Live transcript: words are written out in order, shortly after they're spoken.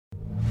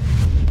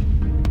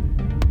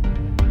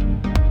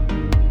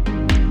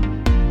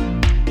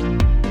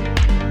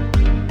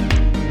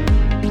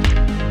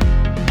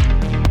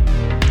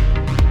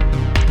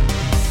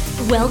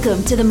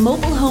Welcome to the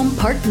Mobile Home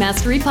Park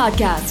Mastery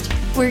Podcast,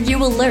 where you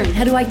will learn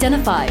how to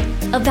identify,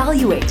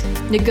 evaluate,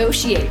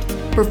 negotiate,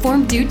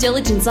 perform due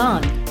diligence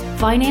on,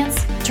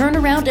 finance, turn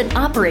around, and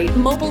operate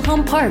mobile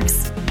home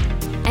parks.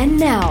 And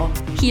now,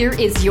 here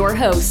is your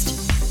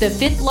host, the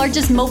fifth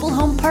largest mobile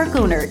home park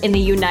owner in the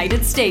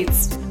United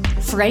States,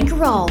 Frank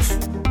Rolfe.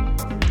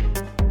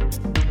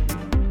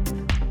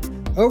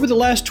 Over the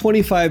last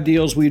 25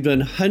 deals, we've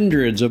done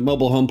hundreds of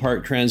mobile home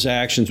park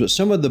transactions, but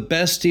some of the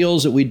best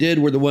deals that we did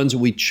were the ones that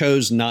we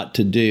chose not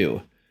to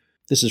do.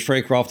 This is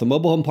Frank Rolfe, the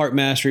Mobile Home Park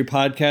Mastery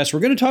Podcast. We're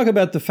going to talk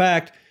about the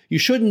fact you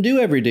shouldn't do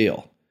every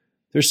deal.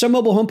 There's some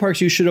mobile home parks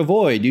you should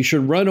avoid. You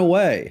should run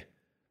away.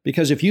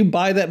 Because if you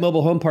buy that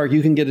mobile home park,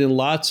 you can get in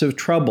lots of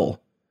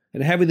trouble.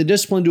 And having the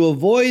discipline to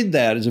avoid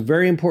that is a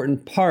very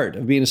important part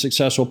of being a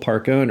successful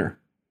park owner.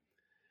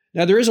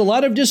 Now, there is a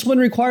lot of discipline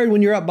required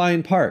when you're out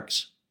buying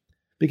parks,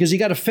 because you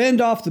got to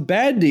fend off the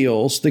bad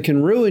deals that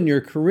can ruin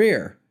your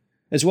career,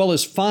 as well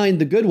as find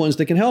the good ones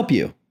that can help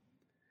you.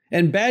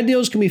 And bad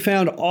deals can be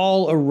found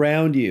all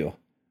around you.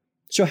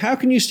 So how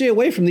can you stay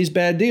away from these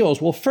bad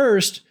deals? Well,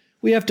 first,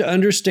 we have to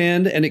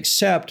understand and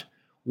accept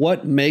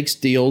what makes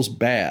deals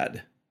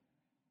bad.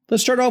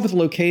 Let's start off with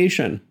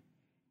location.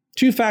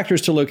 Two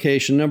factors to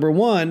location. Number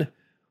one,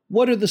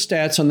 what are the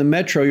stats on the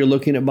metro you're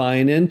looking at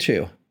buying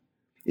into?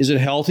 Is it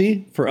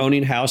healthy for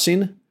owning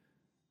housing?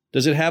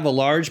 Does it have a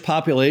large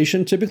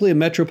population? Typically, a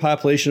metro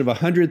population of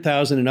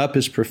 100,000 and up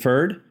is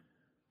preferred.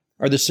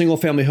 Are the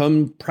single-family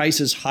home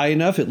prices high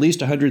enough, at least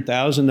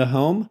 $100,000 a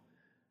home?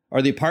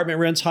 Are the apartment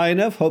rents high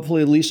enough?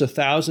 Hopefully at least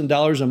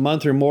 $1,000 a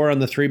month or more on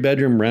the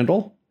 3-bedroom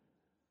rental.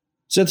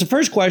 So that's the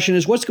first question,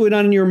 is what's going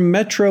on in your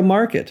metro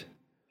market?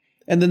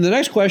 And then the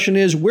next question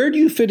is, where do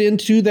you fit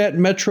into that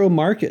metro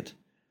market?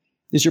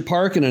 Is your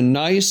park in a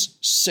nice,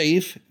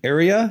 safe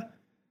area?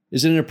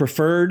 Is it in a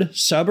preferred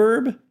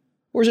suburb?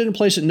 Or is it in a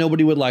place that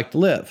nobody would like to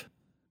live?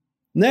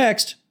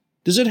 Next,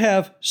 does it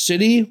have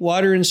city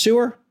water and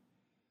sewer?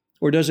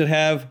 Or does it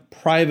have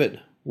private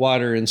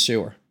water and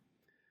sewer?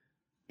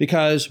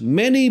 Because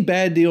many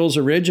bad deals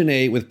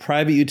originate with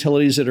private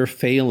utilities that are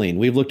failing.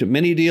 We've looked at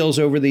many deals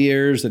over the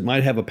years that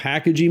might have a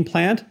packaging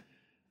plant,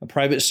 a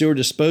private sewer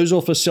disposal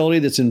facility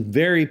that's in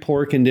very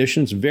poor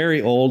conditions,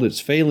 very old, it's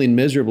failing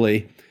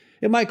miserably.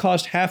 It might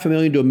cost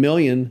 $500,000 to $1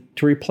 million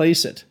to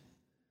replace it.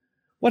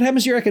 What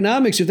happens to your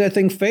economics if that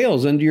thing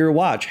fails under your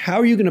watch? How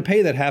are you going to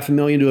pay that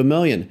 $500,000 to $1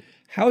 million?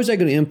 How is that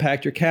going to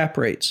impact your cap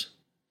rates?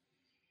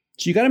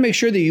 So you got to make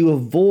sure that you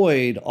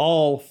avoid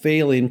all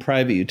failing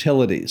private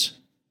utilities.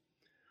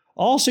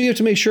 Also, you have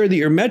to make sure that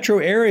your metro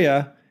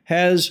area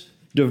has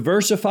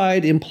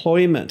diversified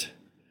employment,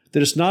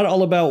 that it's not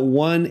all about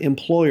one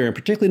employer, and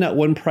particularly not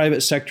one private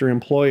sector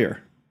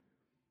employer.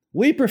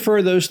 We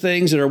prefer those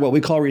things that are what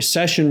we call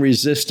recession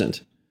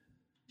resistant,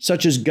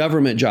 such as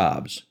government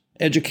jobs,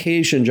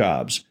 education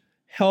jobs,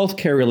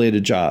 healthcare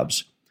related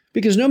jobs.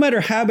 Because no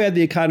matter how bad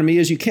the economy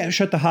is, you can't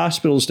shut the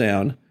hospitals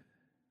down.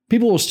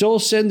 People will still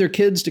send their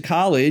kids to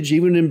college,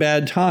 even in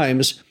bad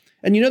times.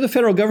 And you know the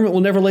federal government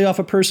will never lay off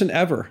a person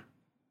ever.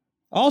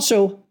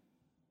 Also,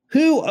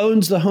 who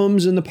owns the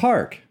homes in the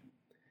park?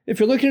 If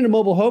you're looking at a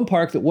mobile home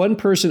park that one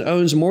person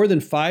owns more than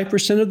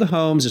 5% of the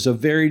homes, it's a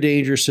very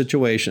dangerous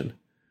situation.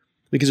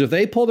 Because if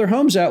they pull their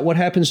homes out, what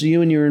happens to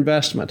you and your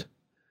investment?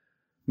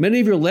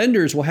 Many of your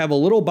lenders will have a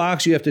little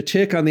box you have to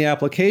tick on the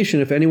application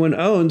if anyone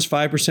owns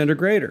 5% or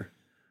greater.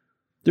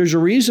 There's a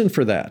reason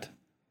for that.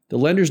 The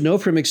lenders know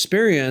from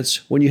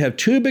experience when you have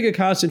too big a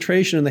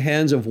concentration in the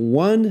hands of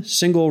one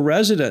single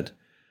resident,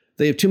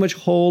 they have too much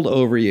hold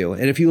over you.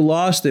 And if you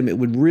lost them, it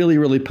would really,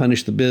 really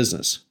punish the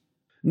business.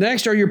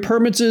 Next, are your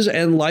permits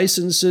and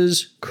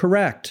licenses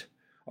correct?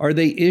 Are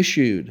they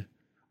issued?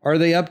 Are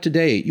they up to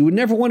date? You would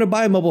never want to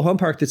buy a mobile home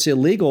park that's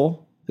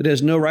illegal, that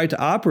has no right to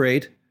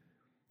operate.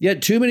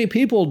 Yet too many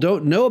people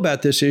don't know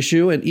about this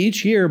issue and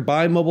each year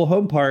buy mobile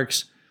home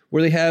parks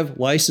where they have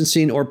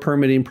licensing or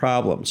permitting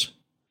problems.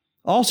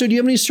 Also, do you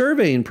have any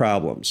surveying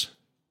problems?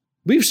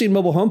 We've seen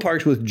mobile home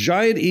parks with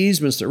giant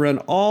easements that run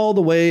all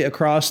the way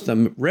across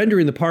them,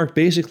 rendering the park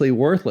basically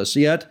worthless.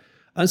 Yet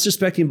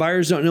unsuspecting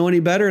buyers don't know any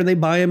better and they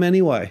buy them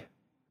anyway.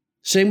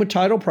 Same with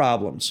title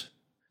problems.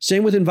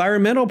 Same with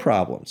environmental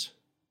problems.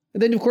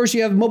 And then, of course,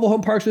 you have mobile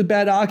home parks with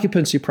bad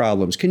occupancy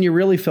problems. Can you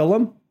really fill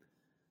them?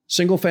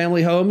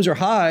 Single-family homes are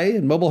high,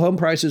 and mobile home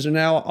prices are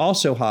now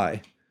also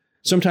high.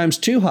 Sometimes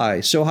too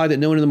high, so high that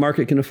no one in the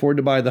market can afford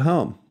to buy the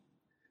home.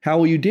 How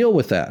will you deal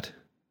with that?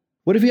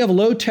 What if you have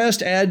low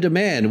test ad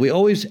demand? We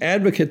always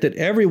advocate that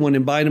everyone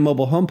in buying a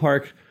mobile home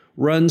park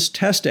runs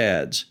test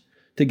ads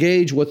to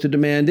gauge what the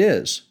demand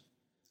is.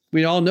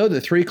 We all know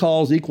that 3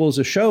 calls equals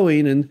a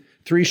showing, and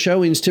 3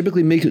 showings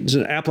typically make it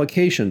an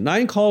application.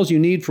 9 calls you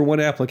need for 1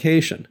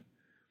 application.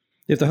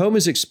 If the home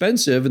is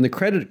expensive and the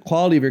credit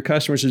quality of your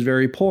customers is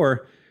very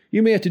poor,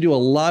 you may have to do a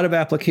lot of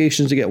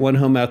applications to get 1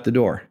 home out the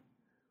door.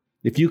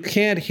 If you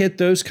can't hit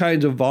those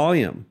kinds of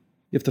volume,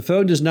 if the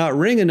phone does not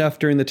ring enough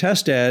during the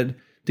test ad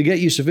to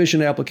get you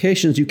sufficient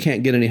applications, you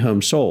can't get any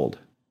homes sold.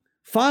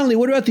 Finally,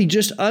 what about the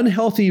just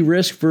unhealthy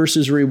risk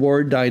versus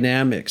reward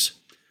dynamics?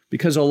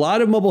 because a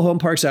lot of mobile home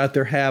parks out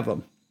there have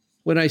them.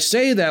 When I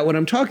say that, what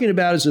I'm talking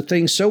about is a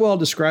thing so well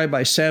described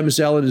by Sam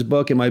Zell in his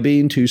book, Am I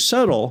Being Too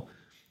Subtle?,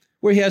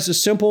 where he has a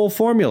simple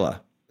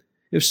formula.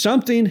 If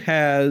something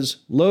has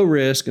low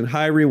risk and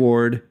high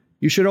reward,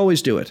 you should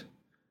always do it.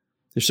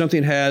 If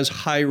something has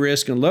high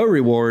risk and low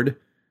reward,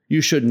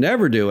 you should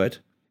never do it.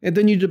 And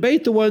then you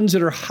debate the ones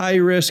that are high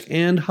risk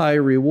and high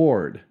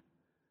reward.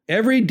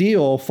 Every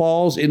deal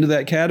falls into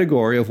that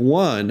category of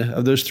one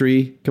of those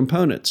three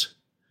components.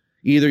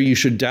 Either you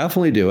should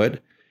definitely do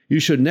it, you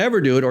should never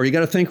do it, or you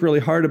got to think really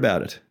hard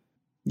about it.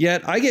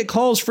 Yet I get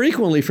calls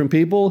frequently from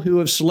people who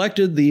have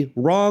selected the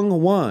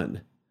wrong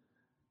one.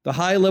 The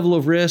high level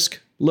of risk,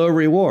 low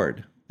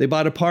reward. They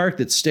bought a park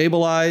that's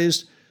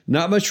stabilized,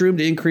 not much room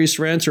to increase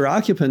rents or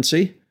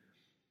occupancy,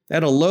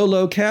 at a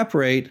low cap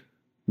rate,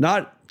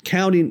 not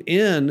counting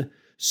in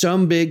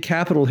some big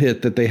capital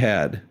hit that they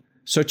had,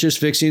 such as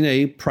fixing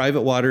a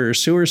private water or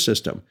sewer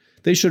system.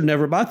 They should have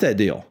never bought that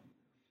deal.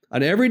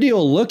 On every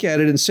deal, look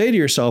at it and say to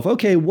yourself,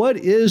 okay, what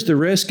is the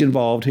risk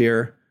involved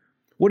here?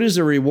 What is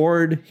the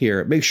reward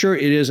here? Make sure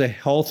it is a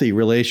healthy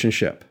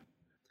relationship.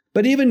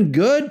 But even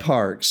good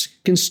parks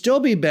can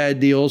still be bad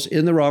deals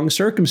in the wrong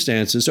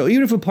circumstances. So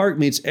even if a park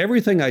meets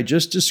everything I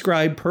just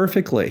described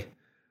perfectly,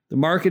 the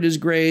market is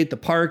great, the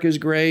park is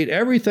great,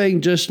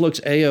 everything just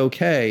looks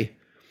A-okay,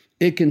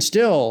 it can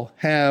still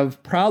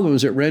have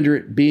problems that render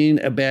it being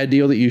a bad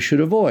deal that you should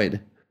avoid.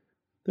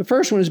 The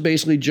first one is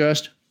basically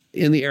just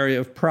in the area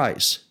of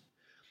price.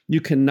 You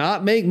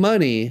cannot make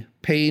money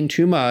paying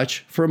too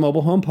much for a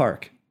mobile home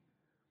park.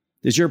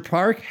 Does your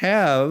park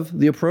have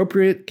the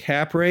appropriate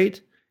cap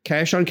rate,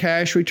 cash on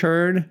cash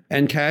return,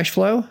 and cash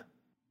flow?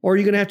 Or are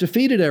you going to have to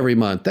feed it every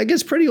month? That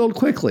gets pretty old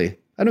quickly.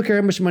 I don't care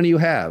how much money you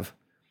have.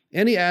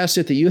 Any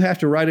asset that you have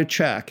to write a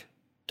check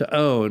to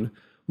own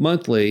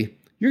monthly,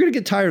 you're going to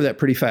get tired of that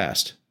pretty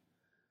fast.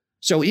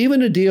 So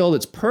even a deal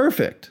that's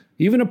perfect,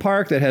 even a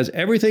park that has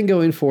everything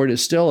going for it,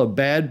 is still a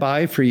bad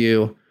buy for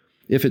you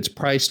if it's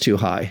priced too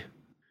high.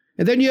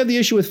 And then you have the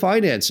issue with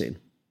financing.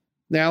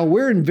 Now,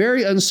 we're in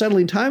very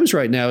unsettling times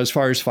right now as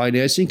far as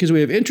financing because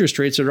we have interest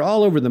rates that are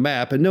all over the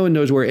map and no one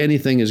knows where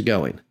anything is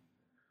going.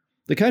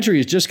 The country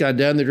has just gone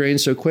down the drain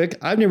so quick,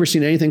 I've never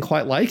seen anything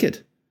quite like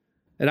it.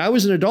 And I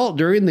was an adult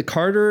during the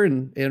Carter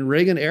and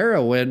Reagan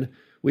era when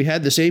we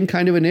had the same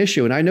kind of an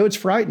issue, and I know it's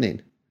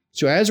frightening.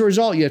 So as a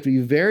result, you have to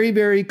be very,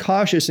 very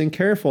cautious and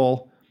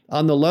careful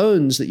on the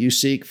loans that you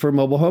seek for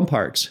mobile home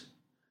parks.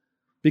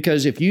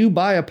 Because if you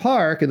buy a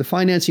park and the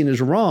financing is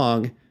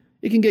wrong,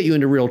 it can get you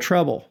into real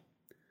trouble.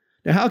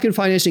 Now, how can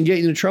financing get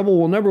you into trouble?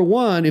 Well, number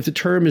one, if the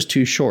term is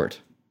too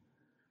short.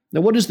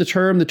 Now, what is the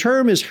term? The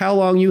term is how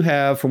long you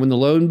have from when the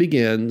loan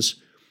begins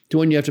to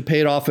when you have to pay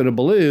it off in a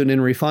balloon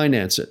and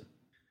refinance it.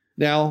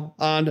 Now,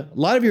 on a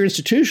lot of your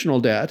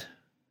institutional debt,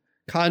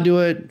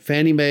 Conduit,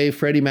 Fannie Mae,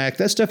 Freddie Mac,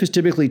 that stuff is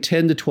typically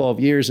 10 to 12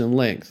 years in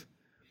length.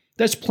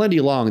 That's plenty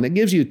long. That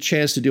gives you a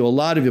chance to do a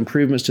lot of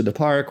improvements to the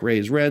park,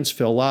 raise rents,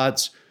 fill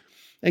lots,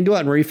 and go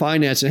out and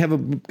refinance and have a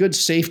good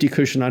safety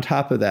cushion on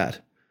top of that.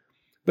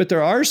 But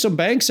there are some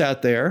banks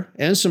out there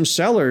and some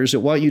sellers that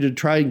want you to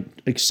try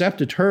and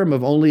accept a term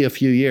of only a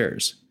few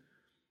years.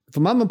 If a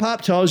mom and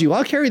pop tells you,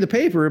 I'll carry the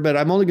paper, but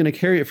I'm only going to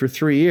carry it for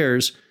 3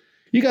 years,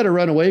 you got to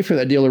run away from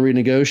that deal or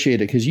renegotiate it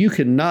because you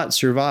cannot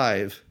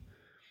survive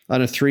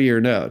on a 3-year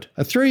note.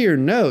 A 3-year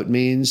note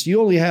means you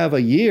only have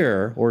a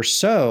year or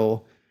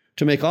so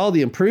to make all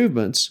the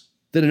improvements,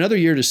 then another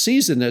year to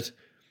season it,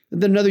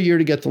 and then another year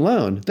to get the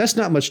loan. That's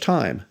not much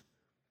time.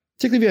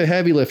 Particularly if you have a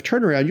heavy lift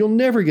turnaround, you'll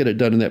never get it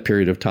done in that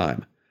period of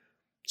time.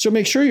 So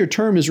make sure your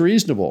term is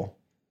reasonable.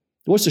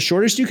 What's the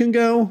shortest you can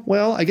go?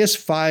 Well, I guess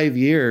 5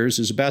 years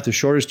is about the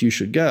shortest you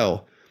should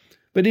go.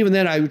 But even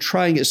then, I would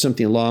try and get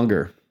something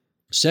longer.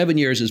 7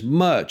 years is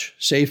much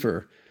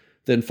safer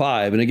than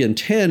 5. And again,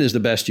 10 is the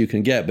best you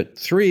can get, but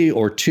 3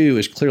 or 2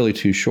 is clearly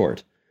too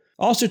short.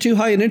 Also too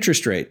high an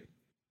interest rate.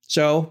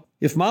 So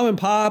if mom and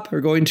pop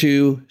are going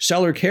to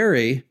sell or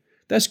carry,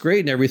 that's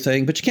great and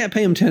everything, but you can't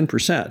pay them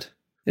 10%.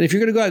 And if you're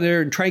going to go out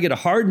there and try and get a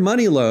hard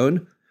money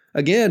loan,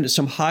 again,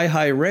 some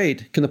high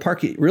rate, can the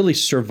park really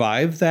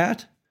survive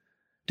that?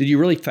 Did you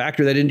really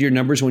factor that into your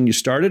numbers when you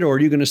started? Or are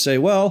you going to say,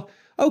 well,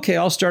 okay,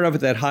 I'll start off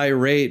at that high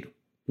rate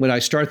when I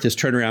start this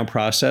turnaround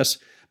process,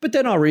 but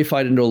then I'll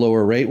refi it into a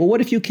lower rate. Well, what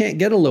if you can't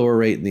get a lower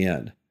rate in the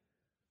end?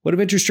 What if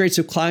interest rates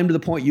have climbed to the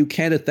point you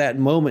can't at that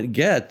moment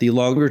get the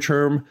longer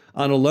term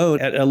on a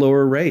loan at a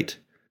lower rate?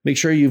 Make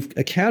sure you've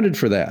accounted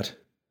for that.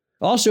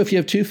 Also, if you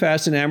have too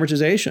fast an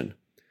amortization.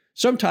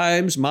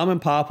 Sometimes mom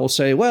and pop will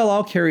say, well,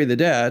 I'll carry the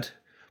debt,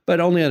 but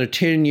only on a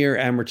 10-year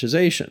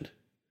amortization.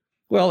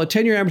 Well, a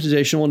 10-year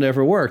amortization will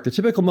never work. The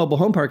typical mobile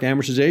home park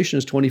amortization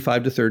is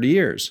 25 to 30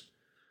 years.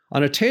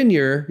 On a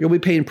 10-year, you'll be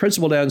paying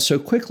principal down so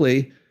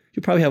quickly,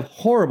 you'll probably have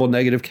horrible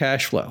negative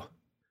cash flow.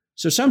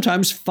 So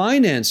sometimes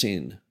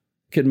financing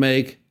can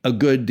make a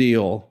good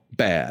deal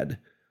bad.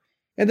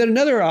 And then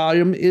another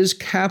item is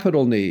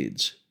capital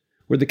needs,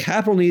 where the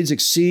capital needs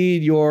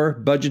exceed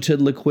your budgeted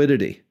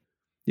liquidity.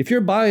 If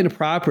you're buying a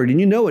property and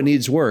you know it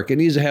needs work, it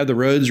needs to have the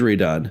roads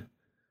redone,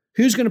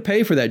 who's going to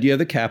pay for that? Do you have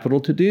the capital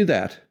to do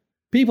that?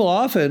 People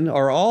often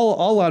are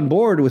all on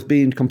board with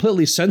being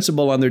completely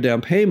sensible on their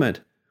down payment,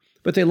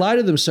 but they lie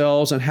to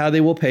themselves on how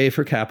they will pay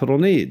for capital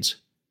needs.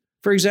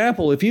 For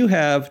example, if you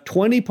have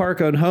 20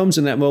 park-owned homes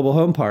in that mobile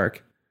home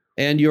park,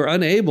 and you're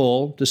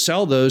unable to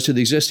sell those to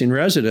the existing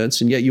residents,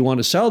 and yet you want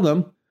to sell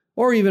them,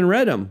 or even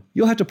rent them,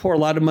 you'll have to pour a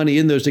lot of money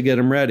in those to get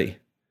them ready.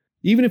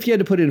 Even if you had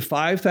to put in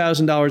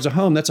 $5,000 a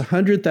home, that's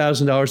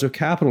 $100,000 of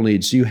capital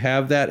needs. Do you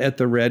have that at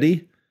the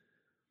ready?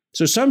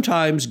 So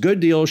sometimes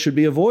good deals should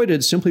be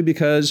avoided simply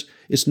because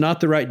it's not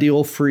the right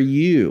deal for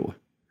you.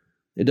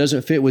 It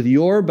doesn't fit with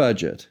your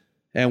budget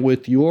and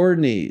with your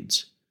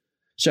needs.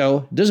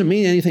 So it doesn't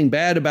mean anything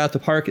bad about the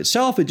park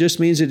itself. It just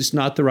means that it's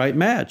not the right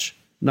match,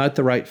 not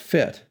the right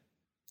fit.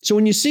 So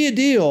when you see a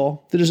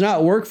deal that does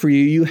not work for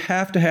you, you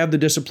have to have the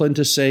discipline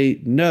to say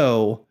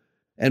no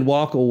and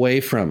walk away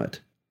from it.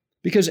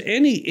 Because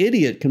any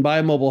idiot can buy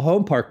a mobile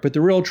home park, but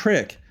the real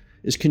trick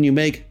is, can you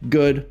make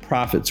good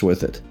profits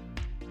with it?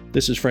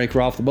 This is Frank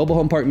Rolfe, the Mobile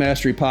Home Park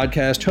Mastery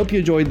Podcast. Hope you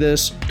enjoyed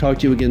this. Talk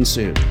to you again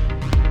soon.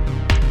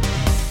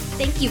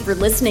 Thank you for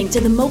listening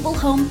to the Mobile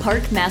Home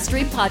Park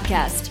Mastery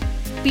Podcast.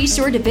 Be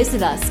sure to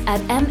visit us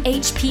at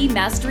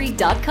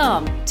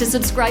mhpmastery.com to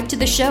subscribe to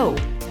the show,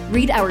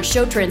 read our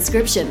show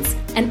transcriptions,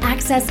 and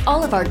access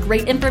all of our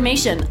great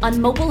information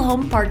on mobile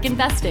home park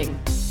investing.